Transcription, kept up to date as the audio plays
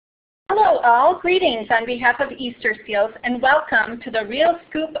Hello all, greetings on behalf of Easter Seals and welcome to the Real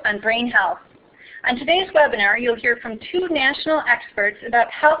Scoop on Brain Health. On today's webinar, you'll hear from two national experts about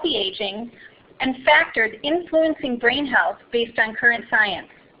healthy aging and factors influencing brain health based on current science.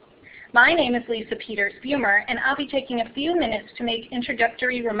 My name is Lisa Peters-Bumer and I'll be taking a few minutes to make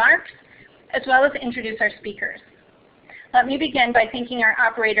introductory remarks as well as introduce our speakers. Let me begin by thanking our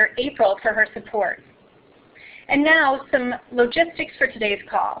operator, April, for her support. And now, some logistics for today's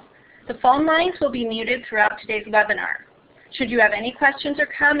call. The phone lines will be muted throughout today's webinar. Should you have any questions or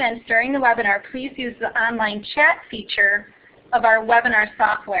comments during the webinar, please use the online chat feature of our webinar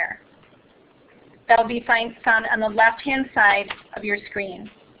software. That will be found on the left-hand side of your screen.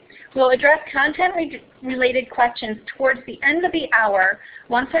 We'll address content-related questions towards the end of the hour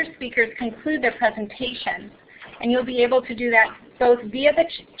once our speakers conclude their presentation. And you'll be able to do that both via the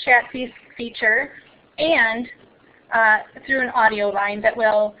chat feature and through an audio line that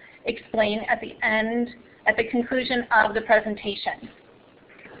will explain at the conclusion of the presentation.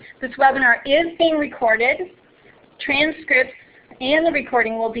 This webinar is being recorded. Transcripts and the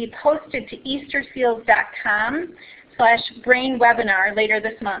recording will be posted to easterseals.com/brainwebinar later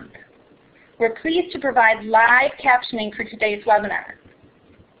this month. We're pleased to provide live captioning for today's webinar.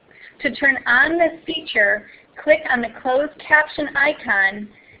 To turn on this feature, click on the closed caption icon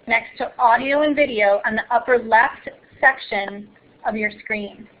next to audio and video on the upper left section of your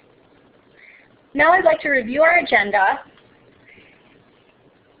screen. Now I'd like to review our agenda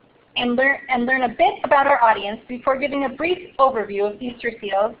and learn a bit about our audience before giving a brief overview of Easter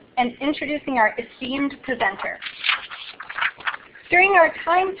Seals and introducing our esteemed presenter. During our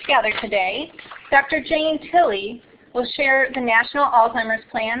time together today, Dr. Jane Tilly will share the National Alzheimer's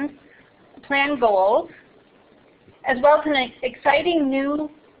Plan goals, as well as an exciting new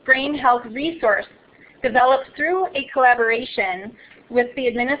brain health resource developed through a collaboration with the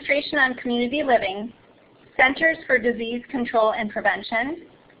Administration on Community Living, Centers for Disease Control and Prevention,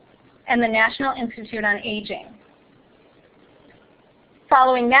 and the National Institute on Aging.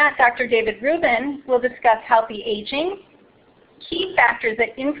 Following that, Dr. David Reuben will discuss healthy aging, key factors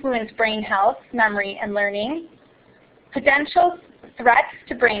that influence brain health, memory, and learning, potential threats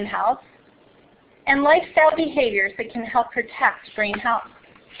to brain health, and lifestyle behaviors that can help protect brain health.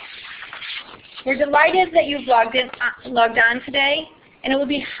 We're delighted that you've logged on today, and it will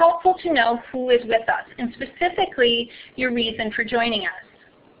be helpful to know who is with us, and specifically your reason for joining us.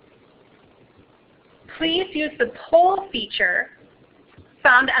 Please use the poll feature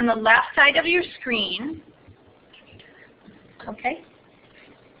found on the left side of your screen, okay,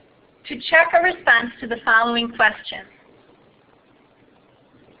 to check a response to the following question.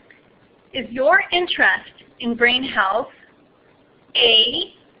 Is your interest in brain health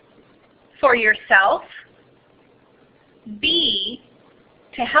A, for yourself, B,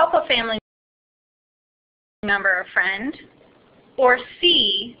 to help a family member or friend, or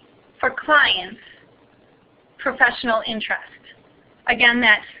C, for clients, professional interest? Again,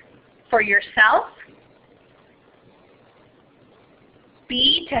 that's for yourself,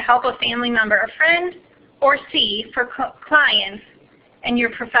 B, to help a family member or friend, or C, for clients and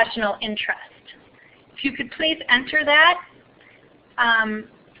your professional interest. If you could please enter that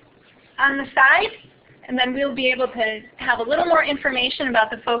on the side, and then we'll be able to have a little more information about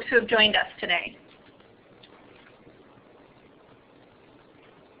the folks who have joined us today.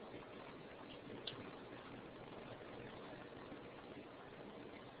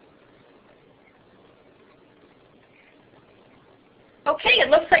 Okay,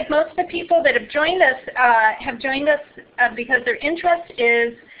 it looks like most of the people that have joined us because their interest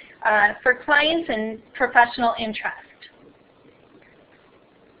is for clients and professional interest.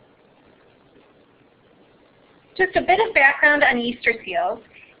 Just a bit of background on Easter Seals.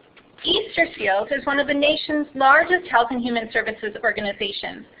 Easter Seals is one of the nation's largest health and human services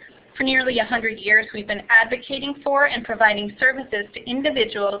organizations. For nearly 100 years, we've been advocating for and providing services to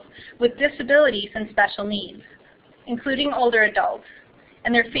individuals with disabilities and special needs, including older adults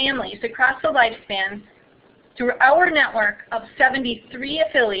and their families across the lifespan through our network of 73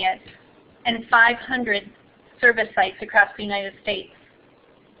 affiliates and 500 service sites across the United States.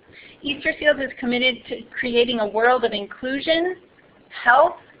 Easter Seals is committed to creating a world of inclusion,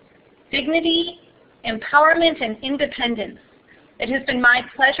 health, dignity, empowerment, and independence. It has been my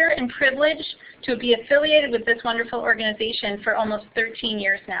pleasure and privilege to be affiliated with this wonderful organization for almost 13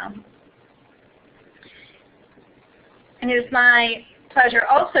 years now. And it is my pleasure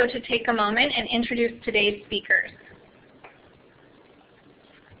also to take a moment and introduce today's speakers.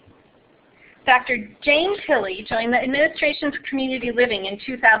 Dr. Jane Tilly joined the Administration's Community Living in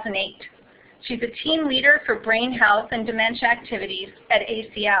 2008. She's a team leader for brain health and dementia activities at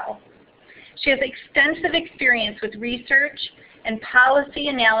ACL. She has extensive experience with research and policy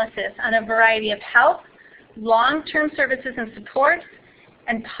analysis on a variety of health, long-term services and supports,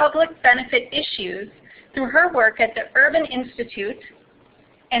 and public benefit issues through her work at the Reuben Institute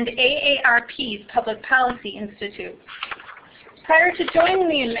and AARP's Public Policy Institute. Prior to joining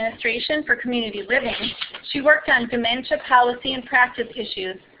the Administration for Community Living, she worked on dementia policy and practice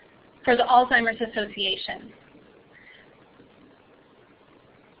issues for the Alzheimer's Association.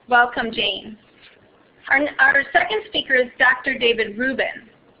 Welcome, Jane. Our second speaker is Dr. David Reuben.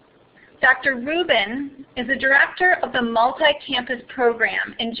 Dr. Reuben is the director of the multi-campus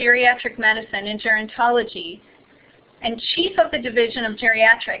program in geriatric medicine and gerontology and chief of the Division of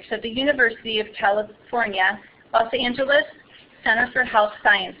Geriatrics at the University of California, Los Angeles Center for Health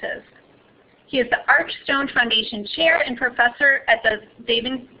Sciences. He is the Archstone Foundation Chair and Professor at the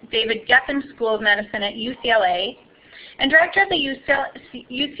David Geffen School of Medicine at UCLA, and Director of the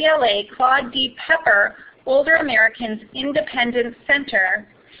UCLA Claude D. Pepper Older Americans Independent Center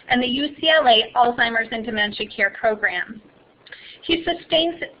and the UCLA Alzheimer's and Dementia Care Program. He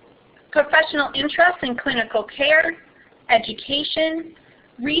sustains professional interest in clinical care, education,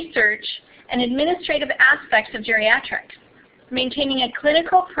 research, and administrative aspects of geriatrics, maintaining a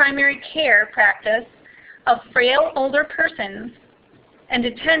clinical primary care practice of frail older persons and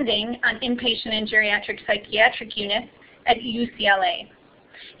attending on inpatient and geriatric psychiatric units at UCLA.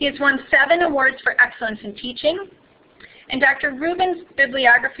 He has won 7 awards for excellence in teaching, and Dr. Reuben's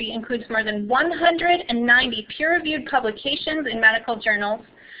bibliography includes more than 190 peer-reviewed publications in medical journals,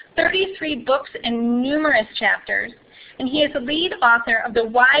 33 books and numerous chapters, and he is the lead author of the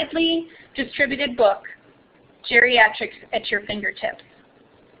widely distributed book, Geriatrics at Your Fingertips.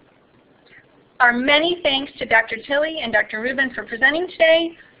 Our many thanks to Dr. Tilly and Dr. Reuben for presenting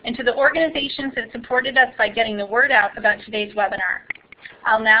today, and to the organizations that supported us by getting the word out about today's webinar.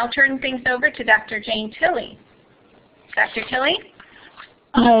 I'll now turn things over to Dr. Jane Tilly. Dr. Tilly?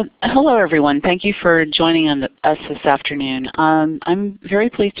 Hello, everyone. Thank you for joining us this afternoon. I'm very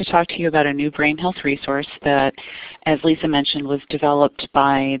pleased to talk to you about a new brain health resource that, as Lisa mentioned, was developed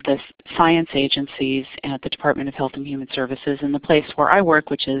by the science agencies at the Department of Health and Human Services and the place where I work,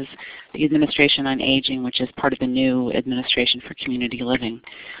 which is the Administration on Aging, which is part of the new Administration for Community Living.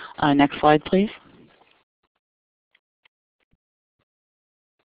 Next slide, please.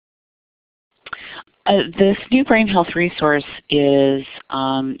 This new brain health resource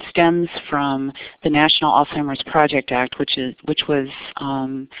stems from the National Alzheimer's Project Act, which was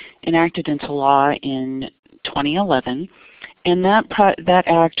enacted into law in 2011, and that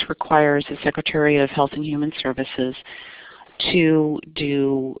act requires the Secretary of Health and Human Services to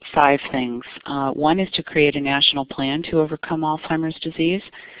do 5 things. One is to create a national plan to overcome Alzheimer's disease.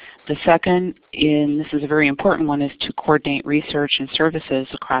 The second, and this is a very important one, is to coordinate research and services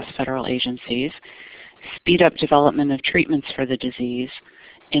across federal agencies, speed up development of treatments for the disease,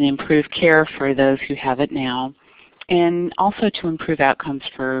 and improve care for those who have it now, and also to improve outcomes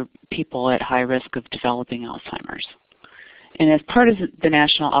for people at high risk of developing Alzheimer's. And as part of the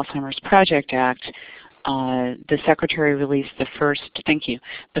National Alzheimer's Project Act, the Secretary released the first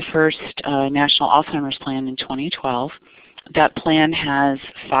National Alzheimer's Plan in 2012. That plan has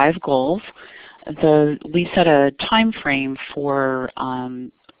 5 goals. We set a time frame for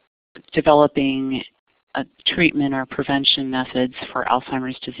developing a treatment or prevention methods for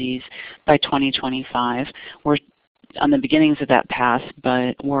Alzheimer's disease by 2025. We're on the beginnings of that path,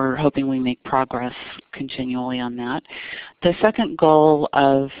 but we're hoping we make progress continually on that. The second goal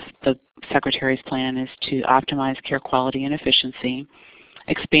of the Secretary's plan is to optimize care quality and efficiency,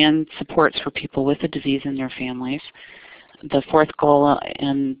 expand supports for people with the disease and their families. The fourth goal,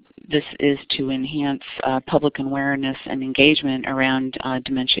 and this is to enhance public awareness and engagement around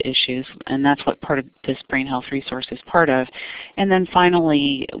dementia issues, and that's what part of this brain health resource is part of. And then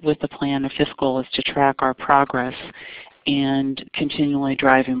finally, with the plan, the fifth goal is to track our progress and continually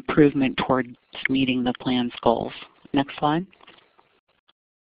drive improvement towards meeting the plan's goals. Next slide.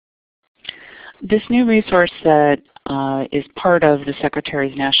 This new resource that is part of the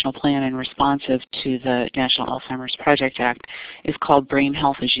Secretary's National Plan and responsive to the National Alzheimer's Project Act is called Brain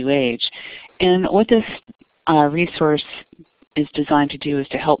Health as You Age. And what this resource is designed to do is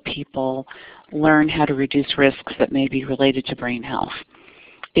to help people learn how to reduce risks that may be related to brain health.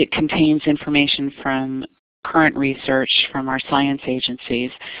 It contains information from current research from our science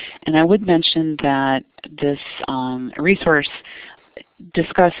agencies. And I would mention that this resource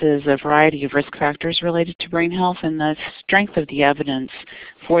discusses a variety of risk factors related to brain health, and the strength of the evidence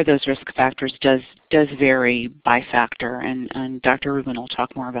for those risk factors does vary by factor, and Dr. Reuben will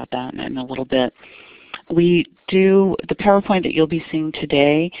talk more about that in a little bit. the PowerPoint that you'll be seeing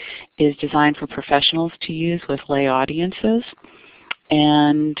today is designed for professionals to use with lay audiences,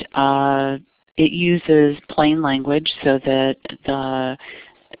 and it uses plain language so that the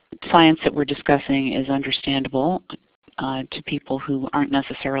science that we're discussing is understandable to people who aren't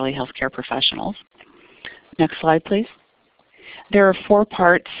necessarily healthcare professionals. Next slide, please. There are 4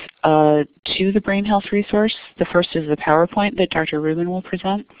 parts to the Brain Health resource. The first is the PowerPoint that Dr. Reuben will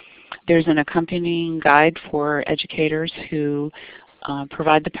present. There's an accompanying guide for educators who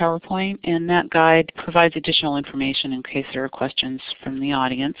provide the PowerPoint, and that guide provides additional information in case there are questions from the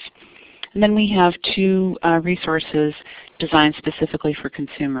audience. And then we have 2 resources designed specifically for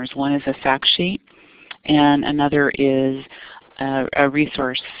consumers. One is a fact sheet, and another is a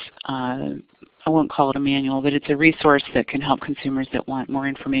resource. I won't call it a manual, but it's a resource that can help consumers that want more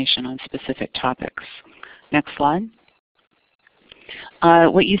information on specific topics. Next slide.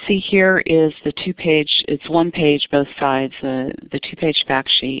 What you see here is the 2-page, it's 1 page both sides, the 2-page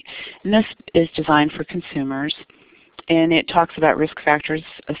fact sheet. And this is designed for consumers, and it talks about risk factors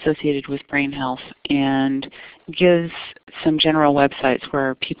associated with brain health and gives some general websites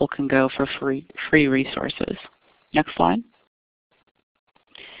where people can go for free resources. Next slide.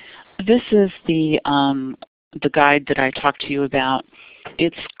 This is the guide that I talked to you about.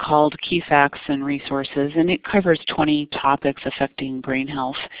 It's called Key Facts and Resources, and it covers 20 topics affecting brain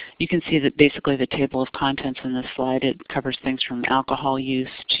health. You can see that basically the table of contents in this slide. It covers things from alcohol use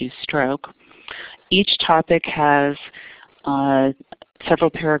to stroke. Each topic has several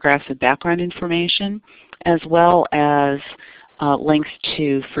paragraphs of background information, as well as links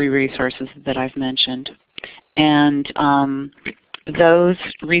to free resources that I've mentioned. And those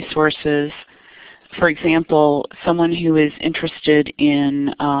resources, for example, someone who is interested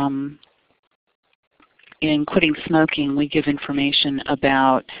in quitting smoking, we give information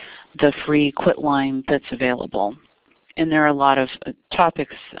about the free quit line that's available. And there are a lot of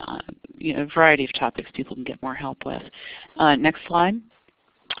topics, a variety of topics people can get more help with. Next slide.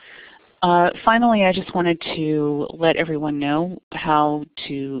 Finally, I just wanted to let everyone know how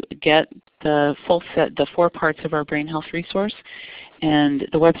to get the full set, the 4 parts of our brain health resource. And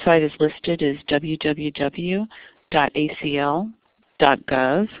the website is listed as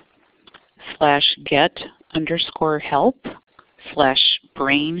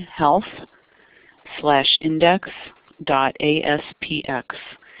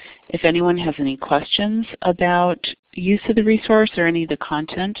If anyone has any questions about use of the resource or any of the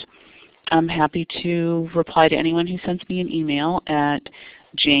content, I'm happy to reply to anyone who sends me an email at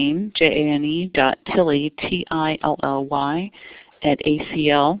Jane, Jane.Tilly, Tilly,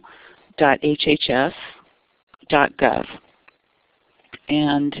 @acl.hhs.gov.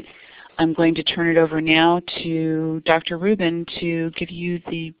 And I'm going to turn it over now to Dr. Reuben to give you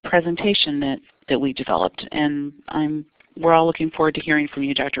the presentation that we developed. And we're all looking forward to hearing from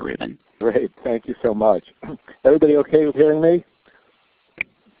you, Dr. Reuben. Great. Thank you so much. Everybody okay with hearing me?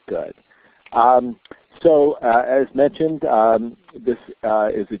 Good. As mentioned, this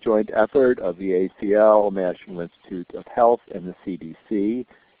is a joint effort of the ACL, National Institute of Health, and the CDC.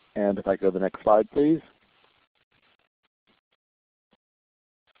 And if I go to the next slide, please.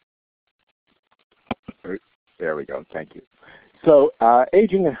 There we go. Thank you. So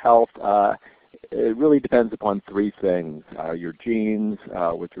aging and health, it really depends upon 3 things. Your genes,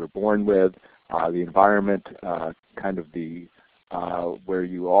 what you were born with, the environment, kind of the where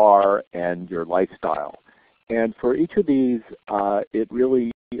you are, and your lifestyle. And for each of these, it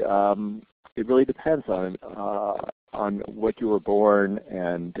really depends on what you were born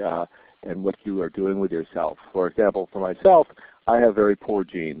and what you are doing with yourself. For example, for myself, I have very poor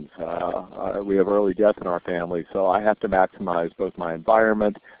genes. We have early death in our family, so I have to maximize both my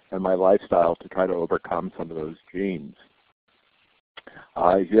environment and my lifestyle to try to overcome some of those genes.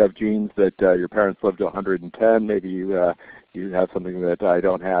 If you have genes that your parents lived to 110, maybe you have something that I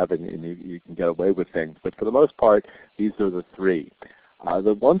don't have, and you can get away with things. But for the most part, these are the 3.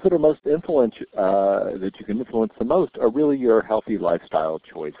 The ones that are most influential, that you can influence the most, are really your healthy lifestyle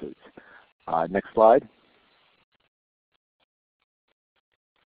choices. Next slide.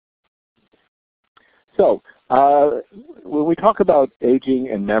 So when we talk about aging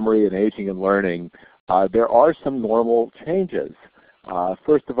and memory and aging and learning, there are some normal changes.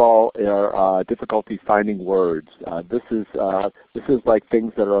 First of all, difficulty finding words. This is like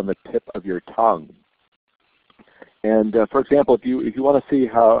things that are on the tip of your tongue. And for example, if you want to see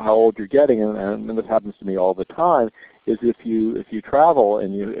how old you're getting, and this happens to me all the time, is if you travel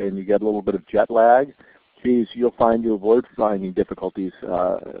and you get a little bit of jet lag, you'll find your word finding difficulties.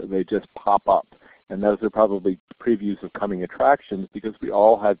 They just pop up. And those are probably previews of coming attractions because we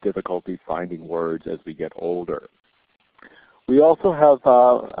all have difficulty finding words as we get older. We also have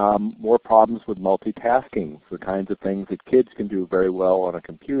more problems with multitasking, the kinds of things that kids can do very well on a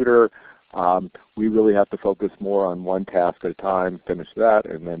computer. We really have to focus more on one task at a time, finish that,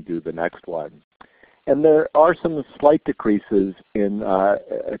 and then do the next one. And there are some slight decreases in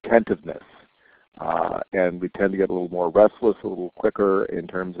attentiveness. And we tend to get a little more restless, a little quicker in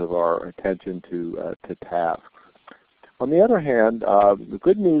terms of our attention to tasks. On the other hand, the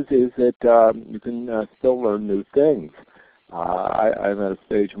good news is that you can still learn new things. I'm at a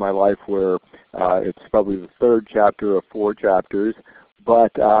stage in my life where it's probably the third chapter of 4 chapters,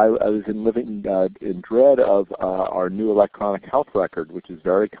 but I was living in dread of our new electronic health record, which is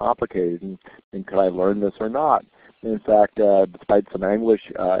very complicated, and could I learn this or not? In fact, despite some anguish,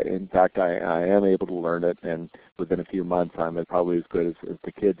 in fact, I am able to learn it, and within a few months I'm probably as good as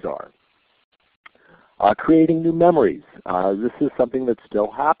the kids are. Creating new memories. This is something that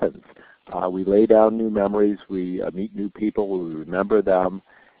still happens. We lay down new memories, we meet new people, we remember them.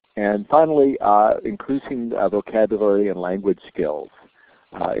 And finally, increasing vocabulary and language skills.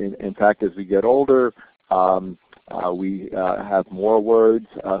 In fact, as we get older, we have more words.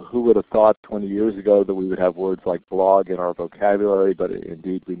 Who would have thought 20 years ago that we would have words like blog in our vocabulary, but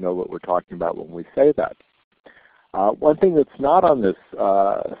indeed we know what we're talking about when we say that. One thing that's not on this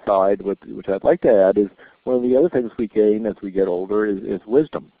side, which I'd like to add, is one of the other things we gain as we get older is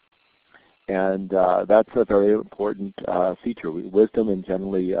wisdom. And that's a very important feature, wisdom and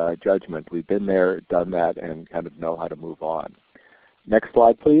generally judgment. We've been there, done that, and kind of know how to move on. Next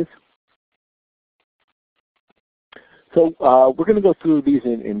slide, please. So we're going to go through these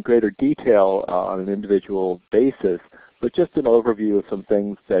in greater detail on an individual basis, but just an overview of some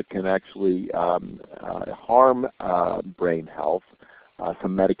things that can actually harm brain health,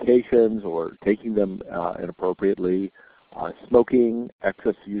 some medications or taking them inappropriately, smoking,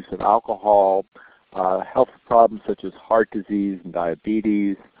 excess use of alcohol, health problems such as heart disease and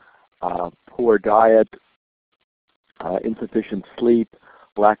diabetes, poor diet, insufficient sleep,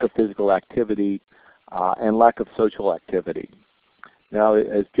 lack of physical activity, and lack of social activity. Now,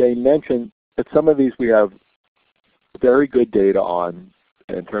 as Jane mentioned, at some of these we have very good data on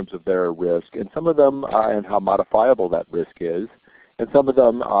in terms of their risk, and some of them and how modifiable that risk is, and some of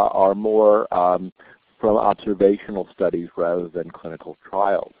them are more from observational studies rather than clinical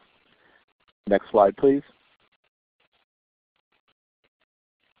trials. Next slide, please.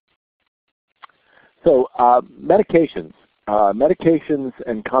 So medications. Medications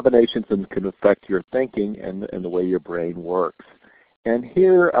and combinations of them can affect your thinking and the way your brain works. And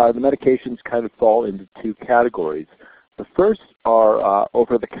here the medications kind of fall into 2 categories. The first are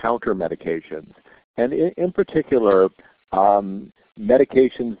over-the-counter medications. And in particular,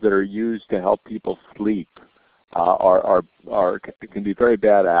 medications that are used to help people sleep can be very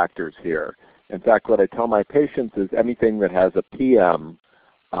bad actors here. In fact, what I tell my patients is anything that has a PM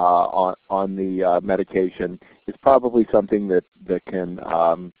on the medication is probably something that can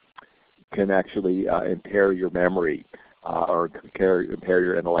actually impair your memory or impair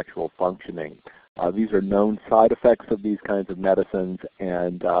your intellectual functioning. These are known side effects of these kinds of medicines,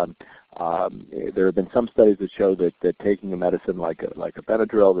 and there have been some studies that show that taking a medicine like a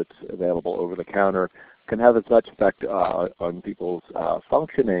Benadryl that's available over the counter can have as much effect on people's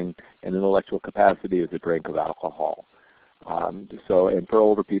functioning and intellectual capacity as a drink of alcohol. And for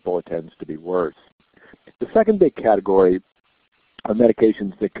older people it tends to be worse. The second big category of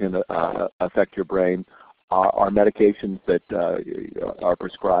medications that can affect your brain are medications that are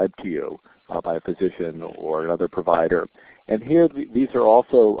prescribed to you by a physician or another provider. And here these are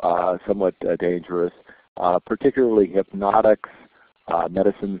also somewhat dangerous, particularly hypnotics,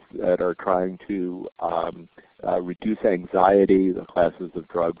 medicines that are trying to reduce anxiety, the classes of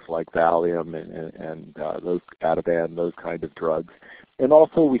drugs like Valium and those Ativan, those kind of drugs. And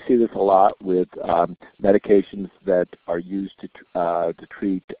also we see this a lot with medications that are used to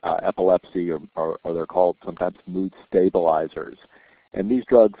treat epilepsy, or they're called sometimes mood stabilizers. And these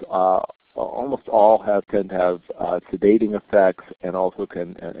drugs almost all tend to have sedating effects and also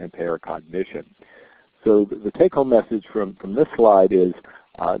can impair cognition. So the take-home message from this slide is,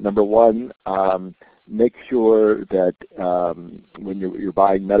 number one, make sure that when you're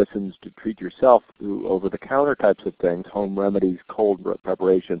buying medicines to treat yourself through over-the-counter types of things, home remedies, cold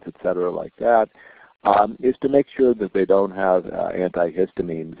preparations, etc., like that, is to make sure that they don't have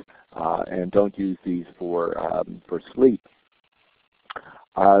antihistamines and don't use these for sleep.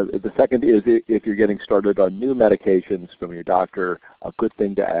 The second is, if you're getting started on new medications from your doctor, a good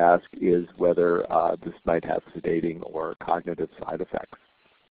thing to ask is whether this might have sedating or cognitive side effects.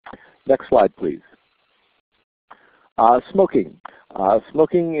 Next slide, please. Smoking.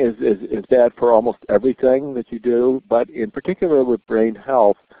 Smoking is bad for almost everything that you do, but in particular with brain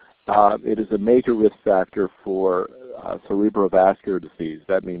health, it is a major risk factor for cerebrovascular disease.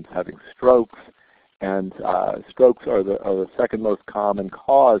 That means having strokes, and strokes are the second most common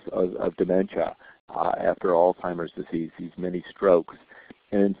cause of dementia after Alzheimer's disease, these many strokes.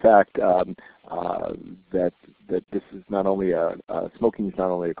 And in fact, that this is not only smoking is not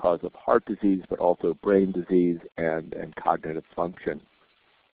only a cause of heart disease, but also brain disease and cognitive function.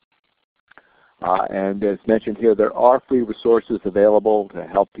 And as mentioned here, there are free resources available to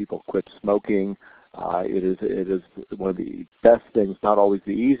help people quit smoking. It is one of the best things, not always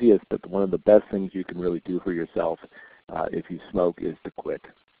the easiest, but one of the best things you can really do for yourself if you smoke is to quit.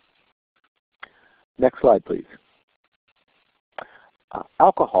 Next slide, please.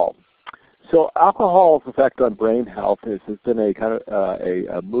 Alcohol. So alcohol's effect on brain health has been a kind of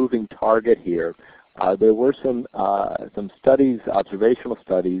a moving target here. There were some studies, observational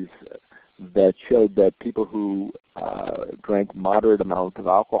studies, that showed that people who drank moderate amounts of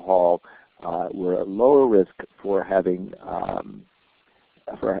alcohol were at lower risk for having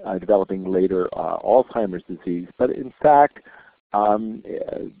developing later Alzheimer's disease. But in fact,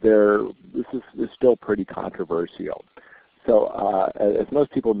 this is still pretty controversial. So as most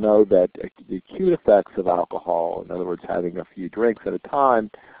people know, that the acute effects of alcohol, in other words, having a few drinks at a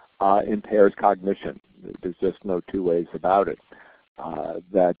time, impairs cognition. There's just no two ways about it.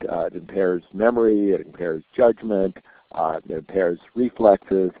 That it impairs memory, it impairs judgment, it impairs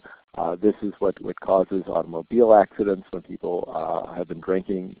reflexes. This is what causes automobile accidents when people have been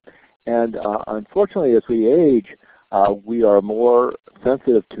drinking. And unfortunately, as we age, we are more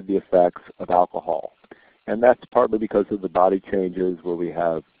sensitive to the effects of alcohol. And that's partly because of the body changes where we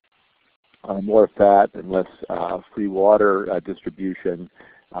have more fat and less free water distribution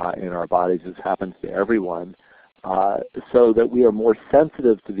in our bodies. This happens to everyone. So that we are more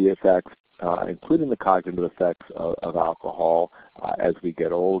sensitive to the effects, including the cognitive effects of alcohol as we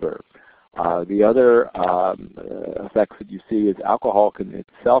get older. The other effects that you see is alcohol can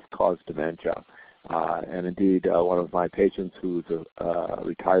itself cause dementia. And indeed, one of my patients who's a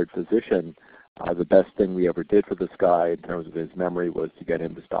retired physician, the best thing we ever did for this guy in terms of his memory was to get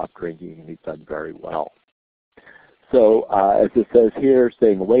him to stop drinking, and he's done very well. So as it says here,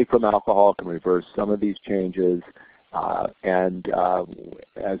 staying away from alcohol can reverse some of these changes. And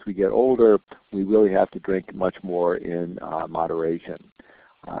as we get older, we really have to drink much more in moderation.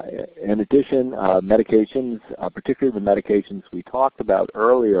 In addition, medications, particularly the medications we talked about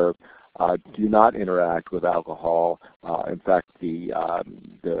earlier, do not interact with alcohol. In fact, the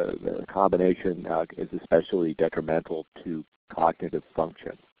combination is especially detrimental to cognitive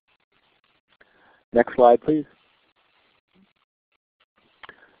function. Next slide, please.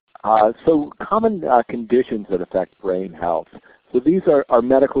 So common conditions that affect brain health. So these are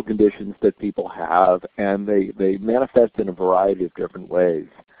medical conditions that people have, and they manifest in a variety of different ways.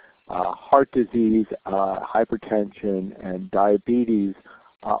 Heart disease, hypertension, and diabetes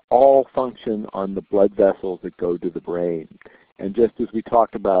all function on the blood vessels that go to the brain. And just as we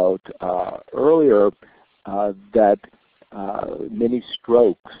talked about earlier, that many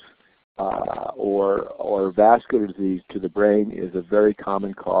strokes or vascular disease to the brain is a very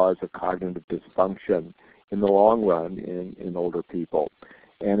common cause of cognitive dysfunction in the long run in older people.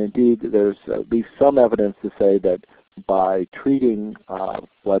 And indeed, there's at least some evidence to say that by treating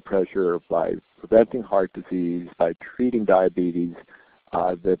blood pressure, by preventing heart disease, by treating diabetes,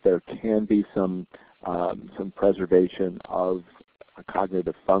 that there can be some preservation of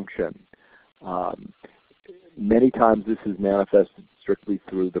cognitive function. Many times this is manifested strictly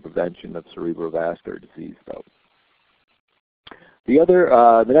through the prevention of cerebrovascular disease, though.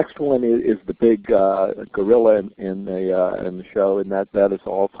 The next one is the big gorilla in the show, and that is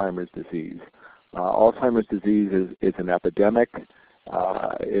Alzheimer's disease. Alzheimer's disease is an epidemic.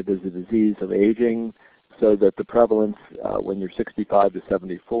 It is a disease of aging, so that the prevalence when you're 65 to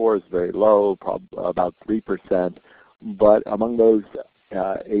 74 is very low, about 3%. But among those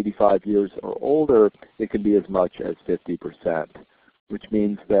 85 years or older, it can be as much as 50%, which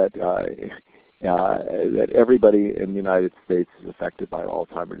means that that everybody in the United States is affected by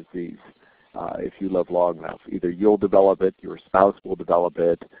Alzheimer's disease. If you live long enough, either you'll develop it, your spouse will develop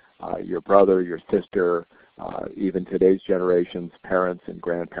it, your brother, your sister, even today's generation's parents and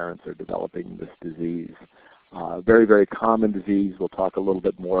grandparents are developing this disease. Very, very common disease. We'll talk a little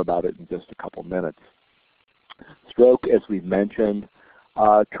bit more about it in just a couple minutes. Stroke, as we've mentioned.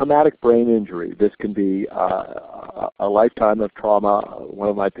 Traumatic brain injury. This can be a lifetime of trauma. One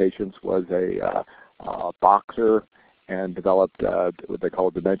of my patients was a boxer and developed what they call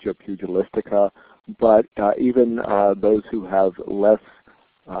dementia pugilistica, but even those who have less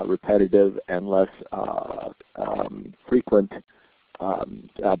repetitive and less frequent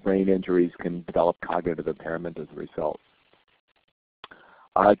brain injuries can develop cognitive impairment as a result.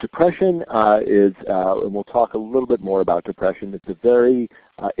 Depression is, and we'll talk a little bit more about depression. It's a very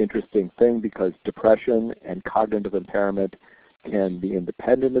interesting thing because depression and cognitive impairment can be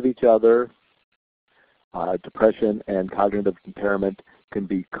independent of each other. Depression and cognitive impairment can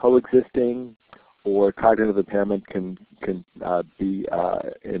be coexisting, or cognitive impairment can be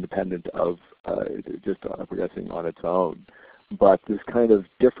independent of just progressing on its own. But this kind of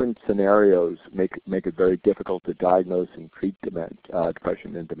different scenarios make it very difficult to diagnose and treat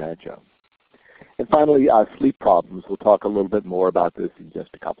depression and dementia. And finally, sleep problems. We'll talk a little bit more about this in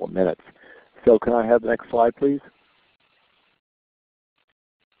just a couple of minutes. So can I have the next slide, please?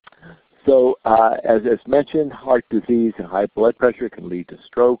 So as mentioned, heart disease and high blood pressure can lead to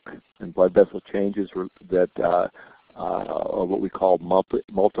stroke and blood vessel changes that are what we call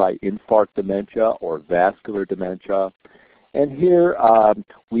multi-infarct dementia or vascular dementia. And here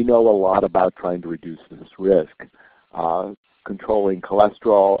we know a lot about trying to reduce this risk, controlling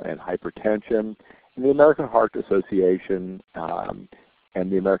cholesterol and hypertension. And the American Heart Association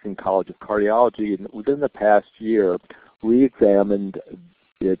and the American College of Cardiology within the past year re-examined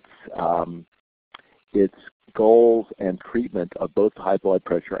its goals and treatment of both high blood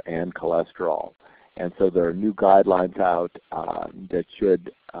pressure and cholesterol. And so there are new guidelines out that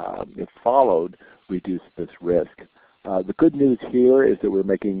should, if followed, reduce this risk. The good news here is that we're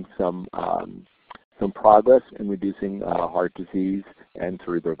making some progress in reducing heart disease and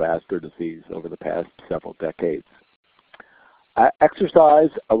cerebrovascular disease over the past several decades. Exercise,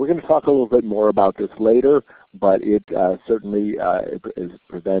 we're going to talk a little bit more about this later, but it certainly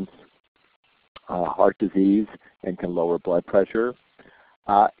prevents heart disease and can lower blood pressure.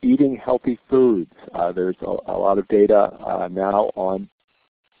 Eating healthy foods. There's a lot of data now on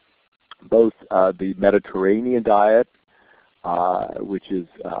both the Mediterranean diet, which is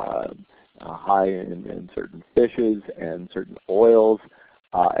high in certain fishes and certain oils,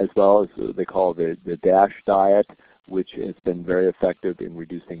 as well as they call the DASH diet, which has been very effective in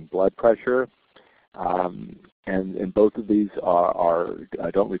reducing blood pressure. And both of these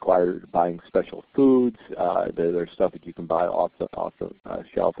don't require buying special foods. They're stuff that you can buy off the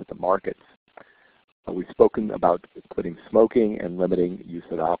shelf at the markets. We've spoken about quitting smoking and limiting use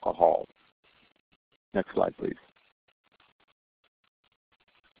of alcohol. Next slide, please.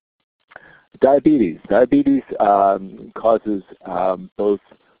 Diabetes. Diabetes causes both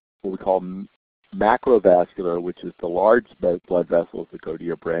what we call macrovascular, which is the large blood vessels that go to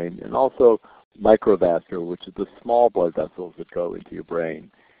your brain, and also microvascular, which is the small blood vessels that go into your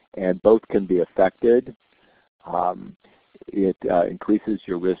brain. And both can be affected. It increases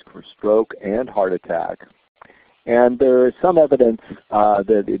your risk for stroke and heart attack. And there is some evidence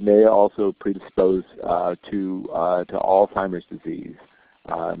that it may also predispose to Alzheimer's disease.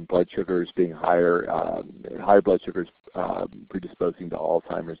 Blood sugars being higher, higher blood sugars predisposing to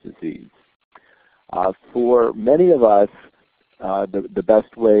Alzheimer's disease. For many of us, the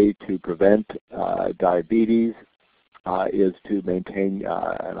best way to prevent diabetes is to maintain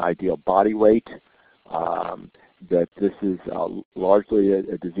an ideal body weight. That this is largely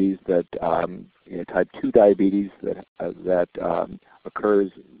a disease that type 2 diabetes that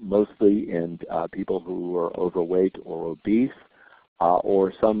occurs mostly in people who are overweight or obese,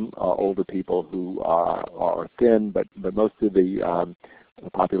 or some older people who are thin, but most of the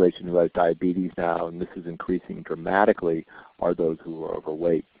population who has diabetes now, and this is increasing dramatically, are those who are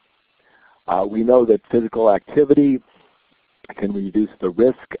overweight. We know that physical activity can reduce the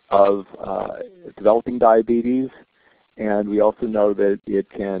risk of developing diabetes, and we also know that it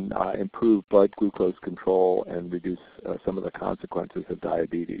can improve blood glucose control and reduce some of the consequences of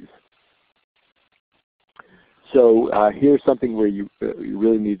diabetes. So here's something where you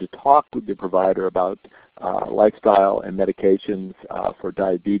really need to talk with your provider about lifestyle and medications for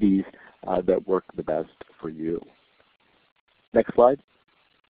diabetes that work the best for you. Next slide.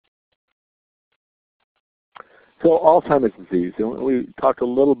 So Alzheimer's disease, and we talked a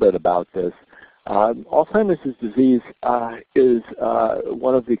little bit about this. Alzheimer's disease is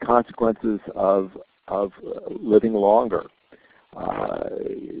one of the consequences of living longer.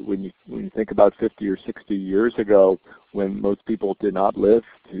 When you think about 50 or 60 years ago, when most people did not live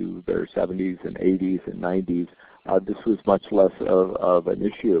to their 70s and 80s and 90s, this was much less of an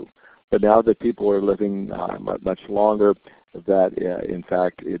issue. But now that people are living much longer, that in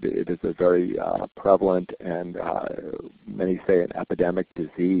fact it is a very prevalent and many say an epidemic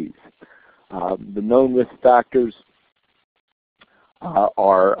disease. The known risk factors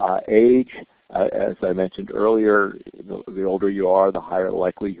are age As I mentioned earlier, the older you are, the higher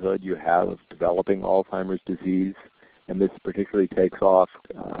likelihood you have of developing Alzheimer's disease, and this particularly takes off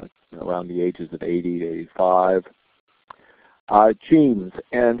around the ages of 80 to 85. Genes,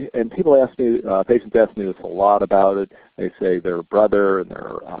 and people ask me, patients ask me this a lot about it. They say their brother and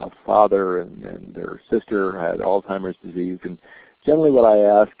their father and their sister had Alzheimer's disease, and generally what I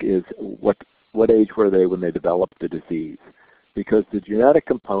ask is what age were they when they developed the disease? Because the genetic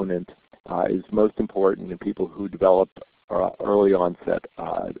component is most important in people who develop early onset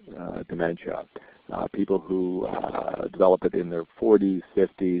dementia. People who develop it in their 40s,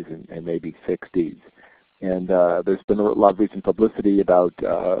 50s, and maybe 60s. And there's been a lot of recent publicity about,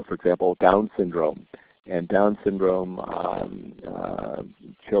 for example, Down syndrome. And Down syndrome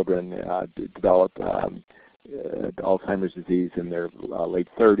children develop Alzheimer's disease in their late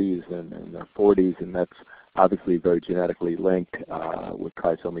 30s and their 40s, and that's obviously very genetically linked with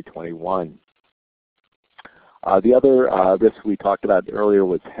trisomy 21. The other risk we talked about earlier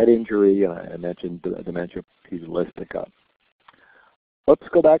was head injury, and I mentioned dementia pugilistica. Oops,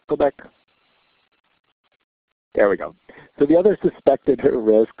 go back. There we go. So the other suspected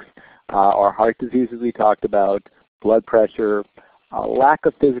risks are heart disease, as we talked about, blood pressure, lack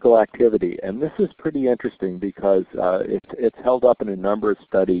of physical activity. And this is pretty interesting because it's held up in a number of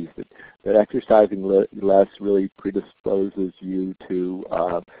studies that exercising less really predisposes you to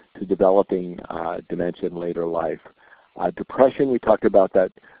developing dementia in later life. Depression, we talked about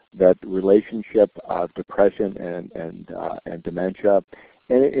that relationship of depression and dementia.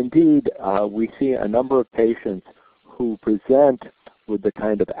 And indeed, we see a number of patients who present with the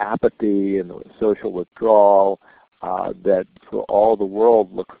kind of apathy and the social withdrawal that for all the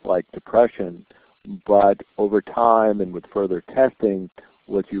world looks like depression, but over time and with further testing,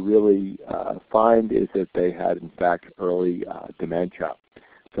 what you really find is that they had in fact early dementia.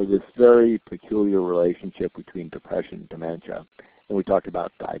 So this very peculiar relationship between depression and dementia. And we talked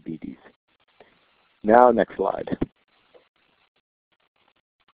about diabetes. Now, next slide.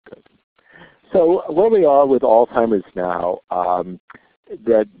 Good. So where we are with Alzheimer's now,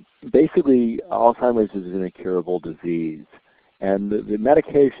 that basically Alzheimer's is an incurable disease. And the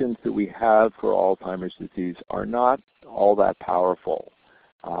medications that we have for Alzheimer's disease are not all that powerful.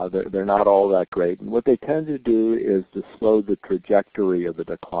 They're not all that great. And what they tend to do is to slow the trajectory of the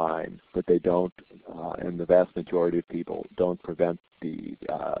decline, but they don't, and the vast majority of people don't prevent the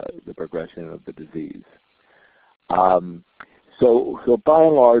progression of the disease. So by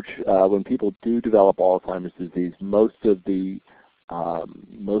and large, when people do develop Alzheimer's disease, most of this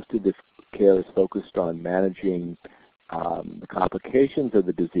care is focused on managing the complications of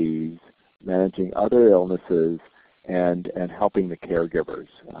the disease, managing other illnesses, and helping the caregivers,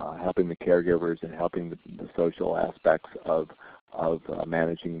 and helping the social aspects of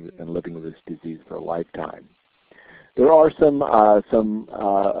managing and living with this disease for a lifetime. There are some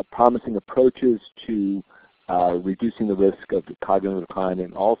promising approaches to reducing the risk of cognitive decline in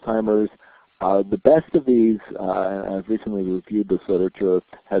Alzheimer's. The best of these, and I've recently reviewed this literature,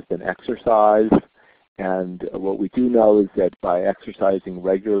 has been exercise. And what we do know is that by exercising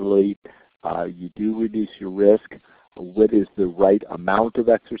regularly, you do reduce your risk. What is the right amount of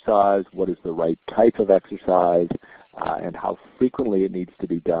exercise? What is the right type of exercise? And how frequently it needs to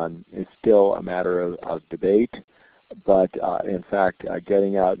be done is still a matter of debate. But in fact,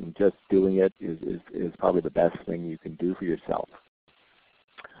 getting out and just doing it is probably the best thing you can do for yourself.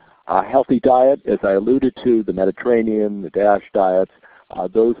 Healthy diet, as I alluded to, the Mediterranean, the DASH diets,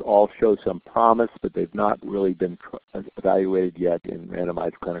 those all show some promise, but they've not really been evaluated yet in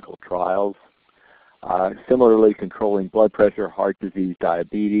randomized clinical trials. Similarly, controlling blood pressure, heart disease,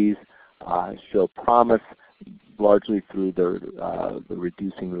 diabetes show promise largely through the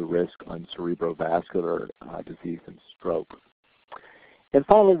reducing the risk on cerebrovascular disease and stroke. And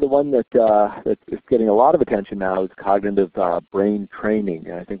finally, the one that is getting a lot of attention now is cognitive brain training.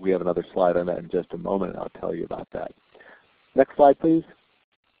 And I think we have another slide on that in just a moment, and I'll tell you about that. Next slide, please.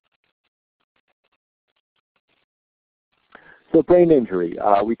 So brain injury.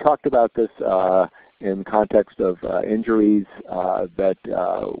 We talked about this in the context of injuries that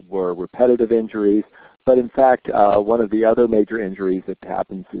were repetitive injuries. But in fact, one of the other major injuries that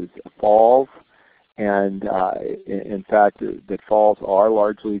happens is falls. And in fact, that falls are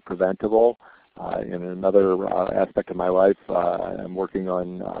largely preventable. In another aspect of my life, I'm working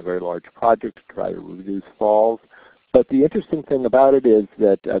on a very large project to try to reduce falls. But the interesting thing about it is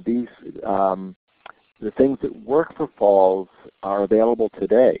that the things that work for falls are available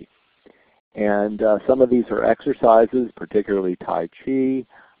today. And some of these are exercises, particularly Tai Chi.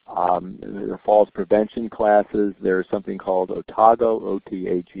 There are falls prevention classes. There's something called Otago,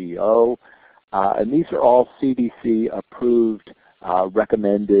 O-T-A-G-O. And these are all CDC approved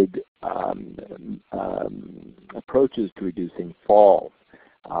recommended approaches to reducing falls.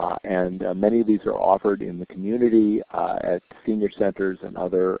 And many of these are offered in the community at senior centers and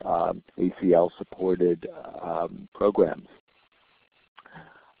other ACL-supported programs.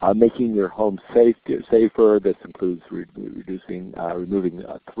 Making your home safer. This includes removing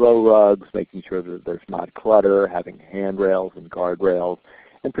throw rugs, making sure that there's not clutter, having handrails and guardrails.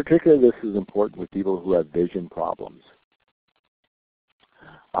 And particularly this is important with people who have vision problems.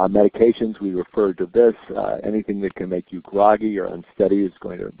 Medications, we refer to this. Anything that can make you groggy or unsteady is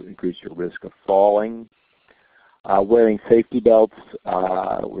going to increase your risk of falling. Wearing safety belts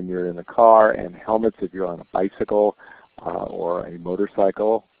when you're in the car, and helmets if you're on a bicycle or a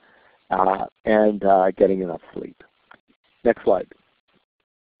motorcycle, and getting enough sleep. Next slide.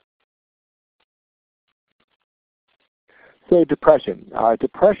 So depression.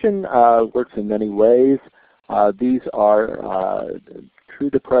 Depression works in many ways. These are true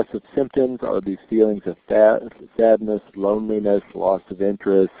depressive symptoms are these feelings of sadness, loneliness, loss of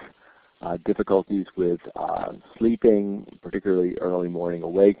interest, difficulties with sleeping, particularly early morning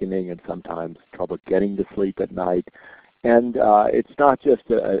awakening, and sometimes trouble getting to sleep at night. And it's not just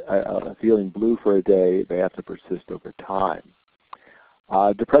a feeling blue for a day, they have to persist over time.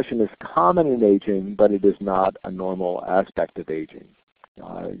 Depression is common in aging, but it is not a normal aspect of aging.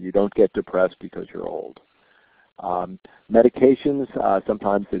 You don't get depressed because you're old. Medications,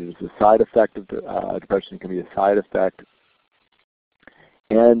 sometimes it is a side effect of depression, can be a side effect.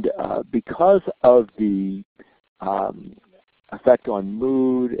 And because of the effect on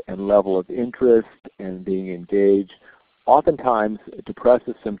mood and level of interest and being engaged, oftentimes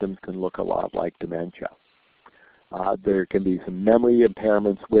depressive symptoms can look a lot like dementia. There can be some memory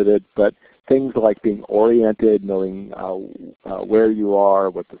impairments with it, but things like being oriented, knowing where you are,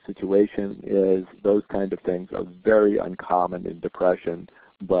 what the situation is, those kind of things are very uncommon in depression,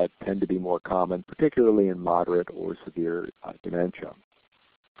 but tend to be more common, particularly in moderate or severe dementia.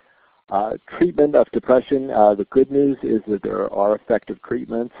 Treatment of depression, the good news is that there are effective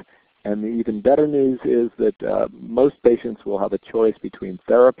treatments, and the even better news is that most patients will have a choice between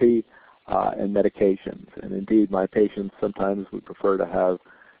therapy and medications. And indeed, my patients sometimes would prefer to have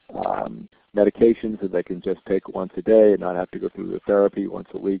medications that they can just take once a day and not have to go through the therapy once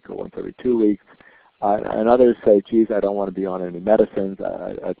a week or once every 2 weeks. And others say, geez, I don't want to be on any medicines,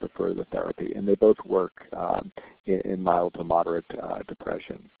 I prefer the therapy. And they both work in mild to moderate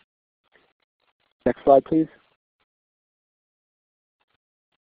depression. Next slide, please.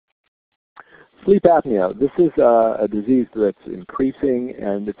 Sleep apnea. This is a disease that's increasing,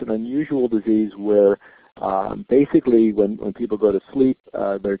 and it's an unusual disease where basically when people go to sleep,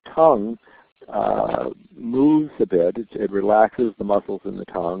 their tongue moves a bit. It relaxes the muscles in the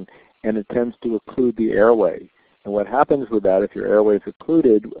tongue, and it tends to occlude the airway. And what happens with that, if your airway is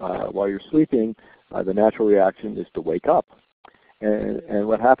occluded while you're sleeping, the natural reaction is to wake up. And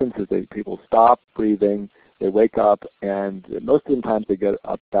what happens is that people stop breathing, they wake up, and most of the time they get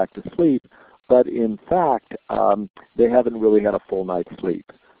up back to sleep. But in fact, they haven't really had a full night's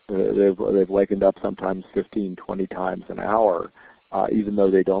sleep. They've wakened up sometimes 15, 20 times an hour, even though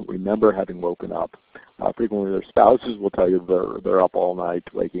they don't remember having woken up. Frequently their spouses will tell you they're up all night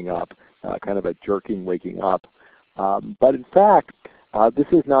waking up, kind of a jerking waking up. But in fact, this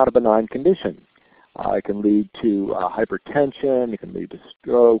is not a benign condition. It can lead to hypertension, it can lead to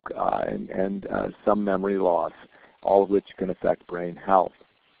stroke, and some memory loss, all of which can affect brain health.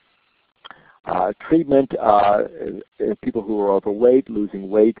 Treatment, people who are overweight, losing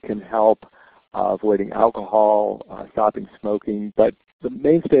weight can help, avoiding alcohol, stopping smoking, but the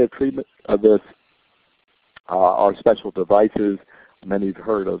mainstay of treatment of this are special devices. Many have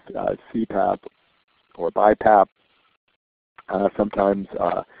heard of CPAP or BiPAP. Sometimes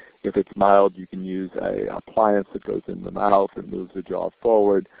if it's mild, you can use an appliance that goes in the mouth and moves the jaw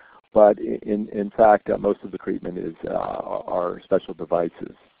forward, but in fact most of the treatment are special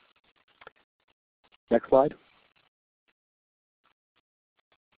devices. Next slide.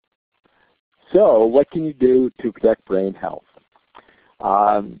 So what can you do to protect brain health?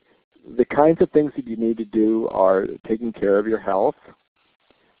 The kinds of things that you need to do are taking care of your health,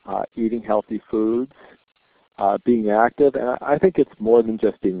 eating healthy foods, being active, and I think it's more than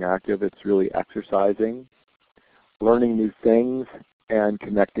just being active, it's really exercising, learning new things, and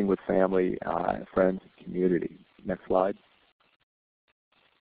connecting with family, friends, and community. Next slide.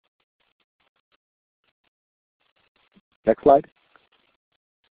 Next slide.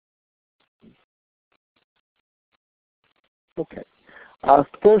 Okay.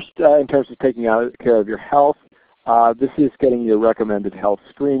 First, in terms of taking care of your health, This is getting your recommended health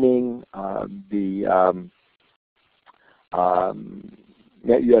screening. The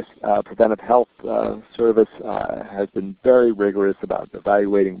US Preventive Health Service has been very rigorous about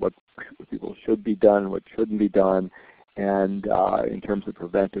evaluating what people should be done, what shouldn't be done, and in terms of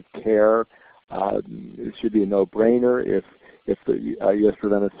preventive care, it should be a no-brainer. If the US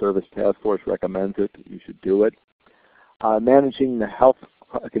Preventive Service Task Force recommends it, you should do it. Managing the health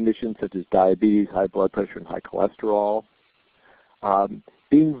conditions such as diabetes, high blood pressure, and high cholesterol.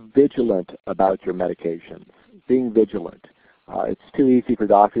 Being vigilant about your medications. Being vigilant. It's too easy for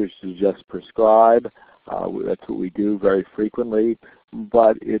doctors to just prescribe. That's what we do very frequently.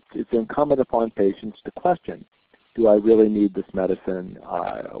 But it's incumbent upon patients to question, do I really need this medicine?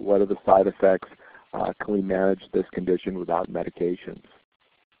 What are the side effects? Can we manage this condition without medications?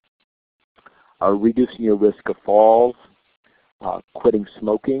 Reducing your risk of falls. Quitting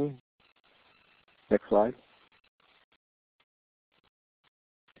smoking. Next slide.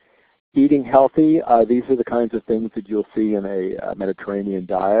 Eating healthy. These are the kinds of things that you'll see in a Mediterranean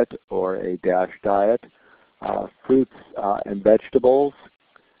diet or a DASH diet. Fruits and vegetables.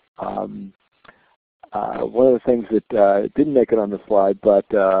 One of the things that didn't make it on the slide, but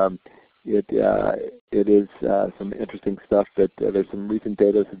it is some interesting stuff that there's some recent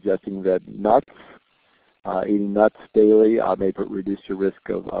data suggesting that nuts, eating nuts daily may reduce your risk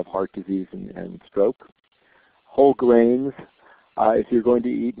of heart disease and stroke. Whole grains. If you're going to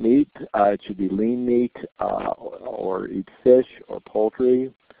eat meat, it should be lean meat or eat fish or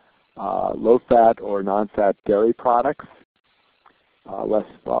poultry. Low-fat or non-fat dairy products. Less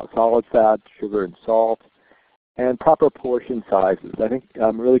solid fat, sugar, and salt. And proper portion sizes. I think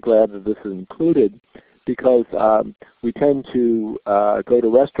I'm really glad that this is included because we tend to go to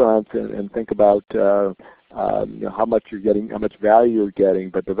restaurants and think about how much you're getting, how much value you're getting,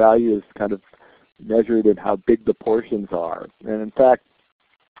 but the value is kind of measured in how big the portions are. And in fact,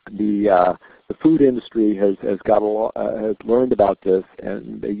 the food industry has learned about this,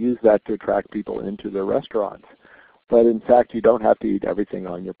 and they use that to attract people into their restaurants. But in fact, you don't have to eat everything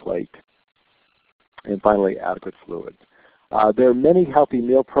on your plate. And finally, adequate fluids. There are many healthy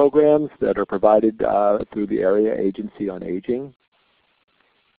meal programs that are provided through the Area Agency on Aging.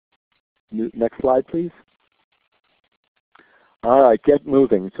 Next slide, please. All right, get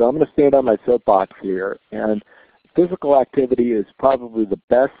moving. So I'm going to stand on my soapbox here. And physical activity is probably the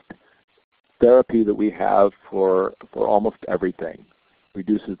best therapy that we have for almost everything.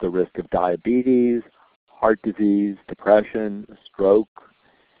 Reduces the risk of diabetes, heart disease, depression, stroke.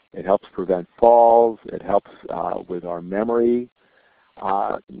 It helps prevent falls. It helps with our memory.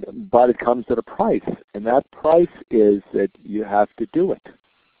 But it comes at a price. And that price is that you have to do it.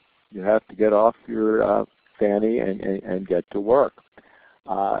 You have to get off your fanny and get to work.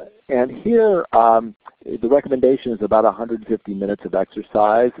 And here, the recommendation is about 150 minutes of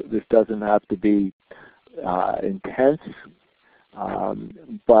exercise. This doesn't have to be intense,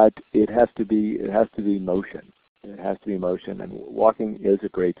 but it has to be motion. It has to be motion, and walking is a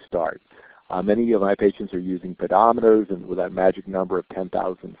great start. Many of my patients are using pedometers and with that magic number of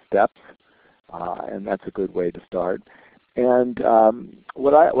 10,000 steps, and that's a good way to start. And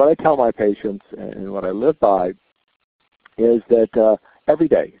what I tell my patients and what I live by is that every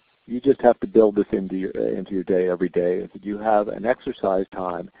day, you just have to build this into your day every day, is that you have an exercise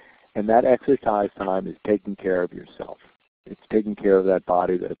time, and that exercise time is taking care of yourself. It's taking care of that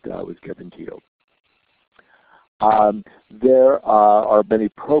body that was given to you. There are many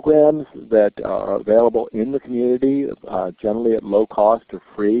programs that are available in the community, generally at low cost or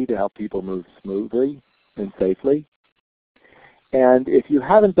free, to help people move smoothly and safely. And if you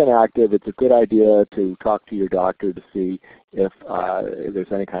haven't been active, it's a good idea to talk to your doctor to see if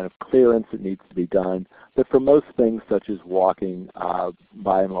there's any kind of clearance that needs to be done. But for most things, such as walking,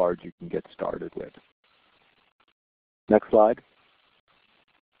 by and large, you can get started with. Next slide.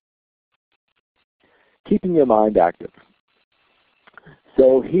 Keeping your mind active.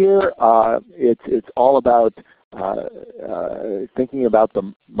 So here, it's all about thinking about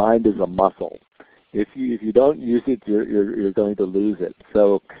the mind as a muscle. If you don't use it, you're going to lose it.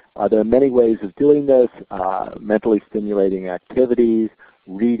 So there are many ways of doing this: mentally stimulating activities,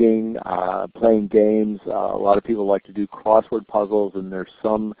 reading, playing games. A lot of people like to do crossword puzzles, and there's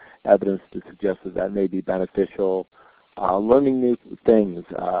some evidence to suggest that that may be beneficial. Learning new things.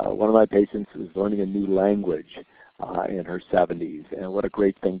 One of my patients is learning a new language in her 70s, and what a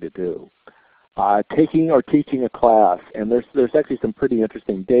great thing to do. Taking or teaching a class, and there's actually some pretty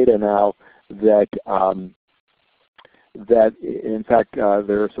interesting data now that in fact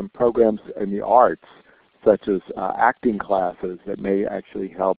there are some programs in the arts, such as acting classes, that may actually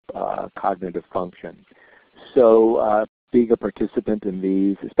help cognitive function. So being a participant in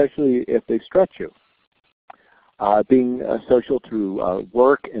these, especially if they stretch you. Being social through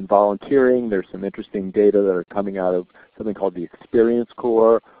work and volunteering. There's some interesting data that are coming out of something called the Experience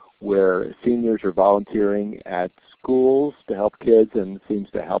Corps, where seniors are volunteering at schools to help kids, and it seems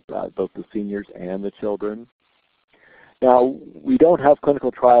to help both the seniors and the children. Now, we don't have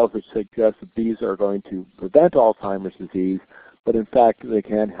clinical trials that suggest that these are going to prevent Alzheimer's disease, but in fact they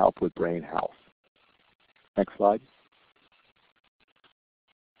can help with brain health. Next slide.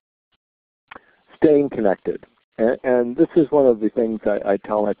 Staying connected. And this is one of the things I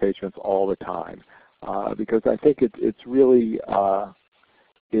tell my patients all the time, because I think it's really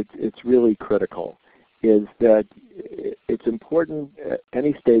critical, is that it's important at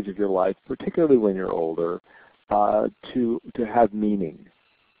any stage of your life, particularly when you're older, to have meaning.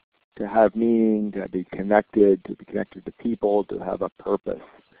 To have meaning, to be connected to people, to have a purpose.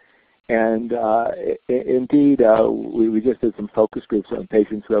 And indeed, we just did some focus groups on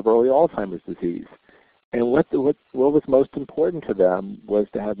patients who have early Alzheimer's disease. And what was most important to them was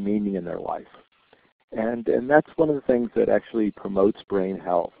to have meaning in their life. And that's one of the things that actually promotes brain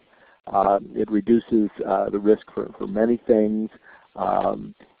health. It reduces the risk for many things,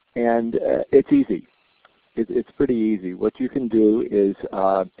 and it's easy. It's pretty easy. What you can do is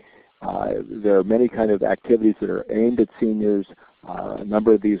there are many kind of activities that are aimed at seniors. A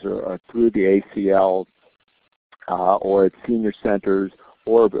number of these are through the ACL or at senior centers,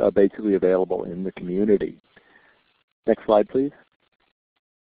 or basically available in the community. Next slide, please.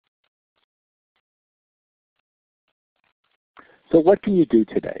 So what can you do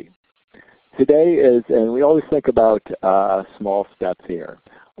today? Today is, and we always think about small steps here.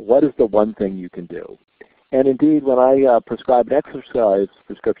 What is the one thing you can do? And indeed, when I prescribe an exercise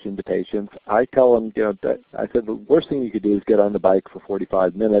prescription to patients, I tell them, I said the worst thing you could do is get on the bike for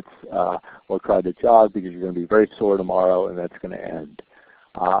 45 minutes or try to jog, because you're going to be very sore tomorrow and that's going to end.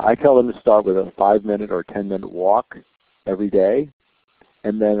 I tell them to start with a 5-minute or 10-minute walk every day,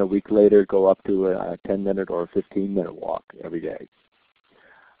 and then a week later go up to a 10-minute or a 15-minute walk every day.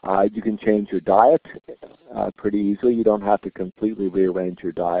 You can change your diet pretty easily. You don't have to completely rearrange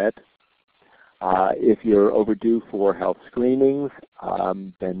your diet. If you're overdue for health screenings,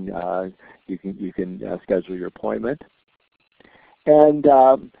 then you can schedule your appointment. And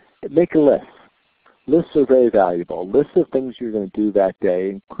make a list. Lists are very valuable. Lists of things you're going to do that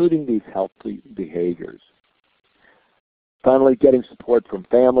day, including these healthy behaviors. Finally, getting support from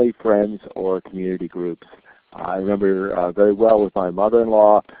family, friends, or community groups. I remember very well with my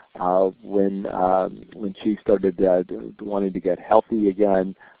mother-in-law when she started wanting to get healthy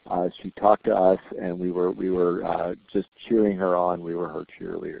again. She talked to us, and we were just cheering her on. We were her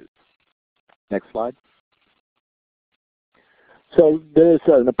cheerleaders. Next slide. So there's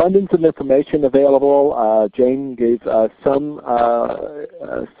an abundance of information available. Jane gave one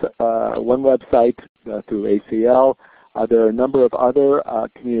website through ACL. There are a number of other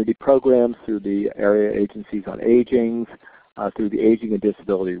community programs through the area agencies on aging, through the Aging and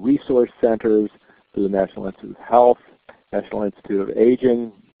Disability Resource Centers, through the National Institute of Health, National Institute of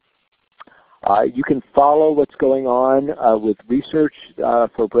Aging. You can follow what's going on with research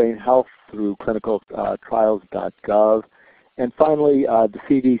for brain health through clinicaltrials.gov. And finally, the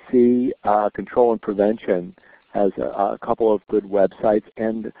CDC Control and Prevention has a couple of good websites,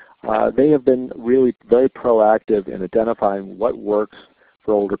 and they have been really very proactive in identifying what works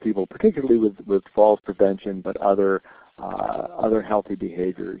for older people, particularly with falls prevention, but other healthy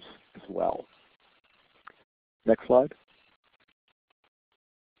behaviors as well. Next slide.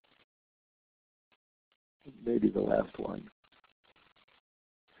 Maybe the last one.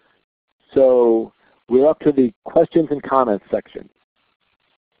 So we're up to the questions and comments section.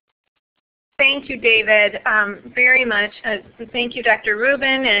 Thank you, David, very much. Thank you, Dr.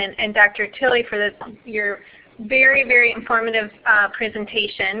 Reuben and Dr. Tilly, for your very, very informative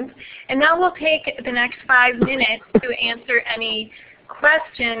presentations. And now we'll take the next 5 minutes to answer any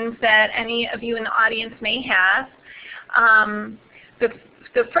questions that any of you in the audience may have.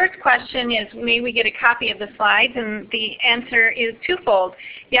 The first question is, may we get a copy of the slides? And the answer is twofold.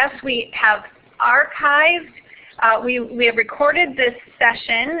 Yes, we have archived. We have recorded this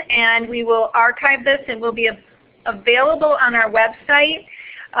session, and we will archive this, and will be available on our website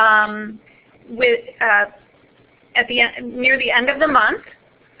near the end of the month.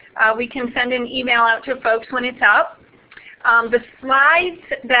 We can send an email out to folks when it's up. The slides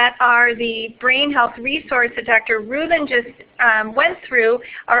that are the brain health resource that Dr. Reuben just went through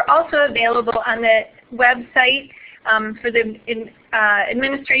are also available on the website for the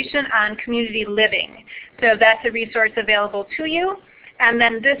Administration on Community Living. So that's a resource available to you. And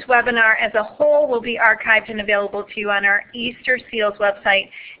then this webinar as a whole will be archived and available to you on our Easter Seals website,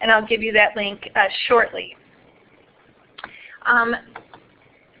 and I'll give you that link shortly. Are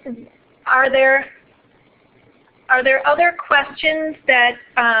there other questions that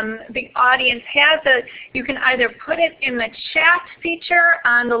the audience has? You can either put it in the chat feature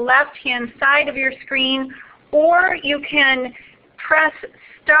on the left-hand side of your screen, or you can press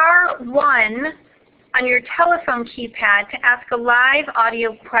 *1 on your telephone keypad to ask a live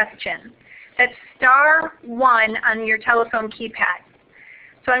audio question. That's *1 on your telephone keypad.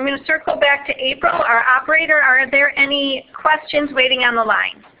 So I'm going to circle back to April, our operator. Are there any questions waiting on the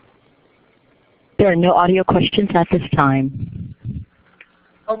line? There are no audio questions at this time.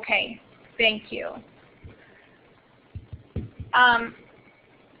 Okay, thank you.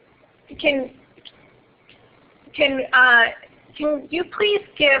 Can you please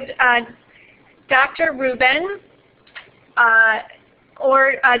give Dr. Reuben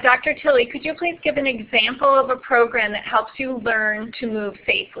or Dr. Tilly, could you please give an example of a program that helps you learn to move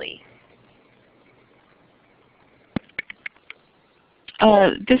safely?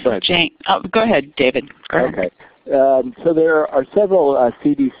 This is Jane. Oh, go ahead, David. Go ahead. Okay. So there are several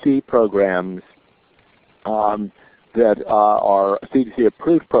CDC programs that are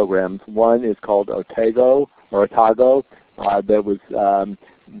CDC-approved programs. One is called Otago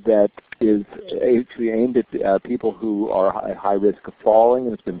that is actually aimed at people who are at high risk of falling,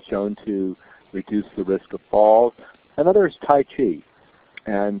 and it's been shown to reduce the risk of falls. Another is Tai Chi,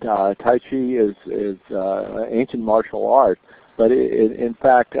 and Tai Chi is ancient martial art, but in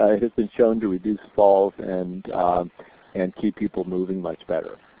fact it has been shown to reduce falls and keep people moving much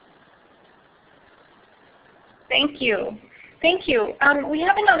better. Thank you. Thank you. We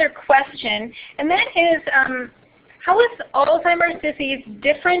have another question, and that is, how is Alzheimer's disease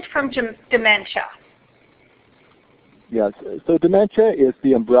different from dementia? Yes, so dementia is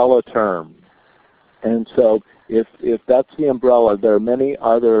the umbrella term. And so if that's the umbrella, there are many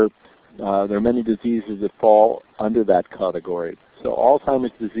diseases that fall under that category. So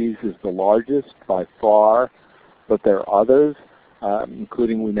Alzheimer's disease is the largest by far, but there are others,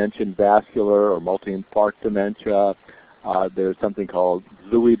 including we mentioned vascular or multi-infarct dementia. There's something called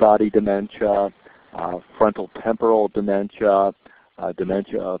Lewy body dementia, frontal temporal dementia,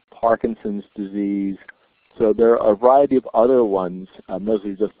 dementia of Parkinson's disease. So there are a variety of other ones. Those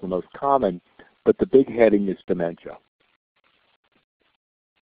are just the most common, but the big heading is dementia.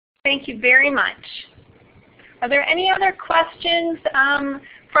 Thank you very much. Are there any other questions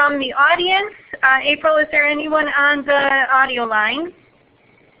from the audience? April, is there anyone on the audio line?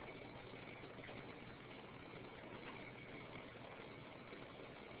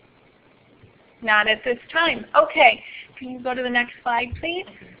 Not at this time. Okay. Can you go to the next slide, please?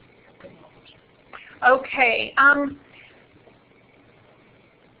 Okay.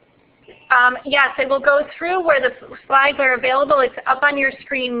 Yes, I will go through where the slides are available. It's up on your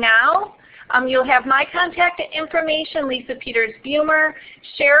screen now. You'll have my contact information, Lisa Peters-Bumer,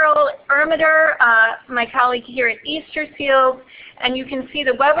 Cheryl Ermider, my colleague here at Easter Seals, and you can see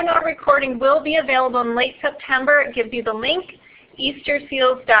the webinar recording will be available in late September. It gives you the link,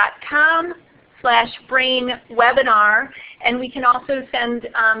 easterseals.com/brainwebinar, and we can also send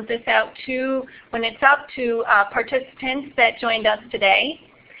this out to, when it's up, to participants that joined us today.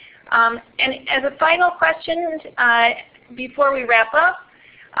 And as a final question, before we wrap up,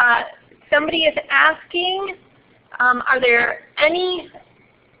 somebody is asking, are there any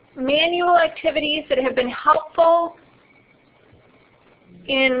manual activities that have been helpful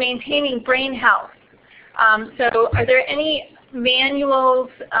in maintaining brain health? So are there any manuals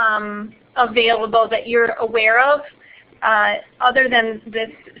available that you're aware of other than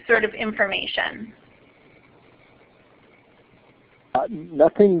this sort of information?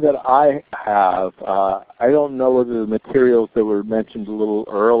 Nothing that I have. I don't know whether the materials that were mentioned a little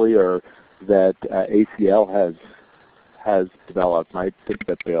earlier that ACL has developed. I think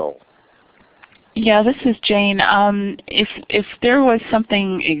that Bill. Yeah, this is Jane. If there was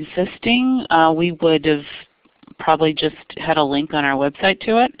something existing, we would have probably just had a link on our website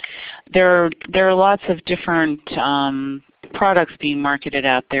to it. There are lots of different products being marketed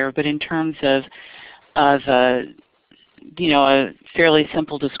out there, but in terms of a fairly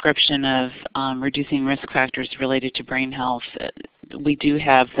simple description of reducing risk factors related to brain health, we do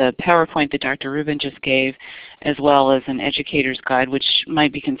have the PowerPoint that Dr. Reuben just gave, as well as an educator's guide, which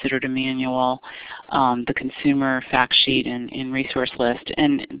might be considered a manual, the consumer fact sheet and resource list.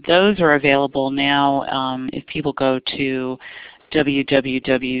 And those are available now if people go to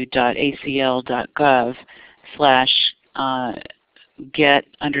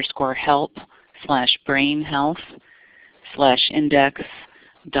www.acl.gov/get_help/brain health.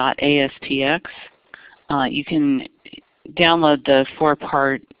 www.ms/index.astx. You can download the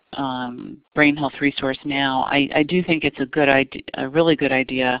 4-part brain health resource now. I do think it's a really good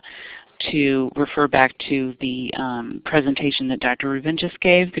idea to refer back to the presentation that Dr. Reuben just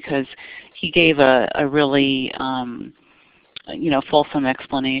gave, because he gave a really fulsome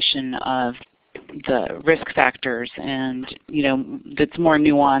explanation of the risk factors, and that's more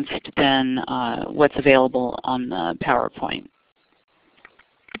nuanced than what's available on the PowerPoint.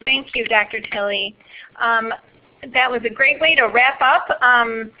 Thank you, Dr. Tilly. That was a great way to wrap up.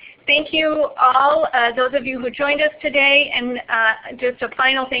 Thank you all, those of you who joined us today, and just a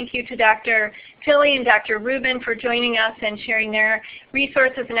final thank you to Dr. Tilly and Dr. Reuben for joining us and sharing their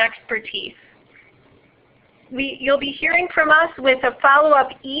resources and expertise. You'll be hearing from us with a follow-up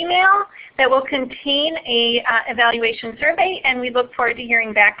email that will contain an evaluation survey, and we look forward to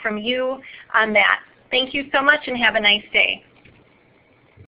hearing back from you on that. Thank you so much and have a nice day.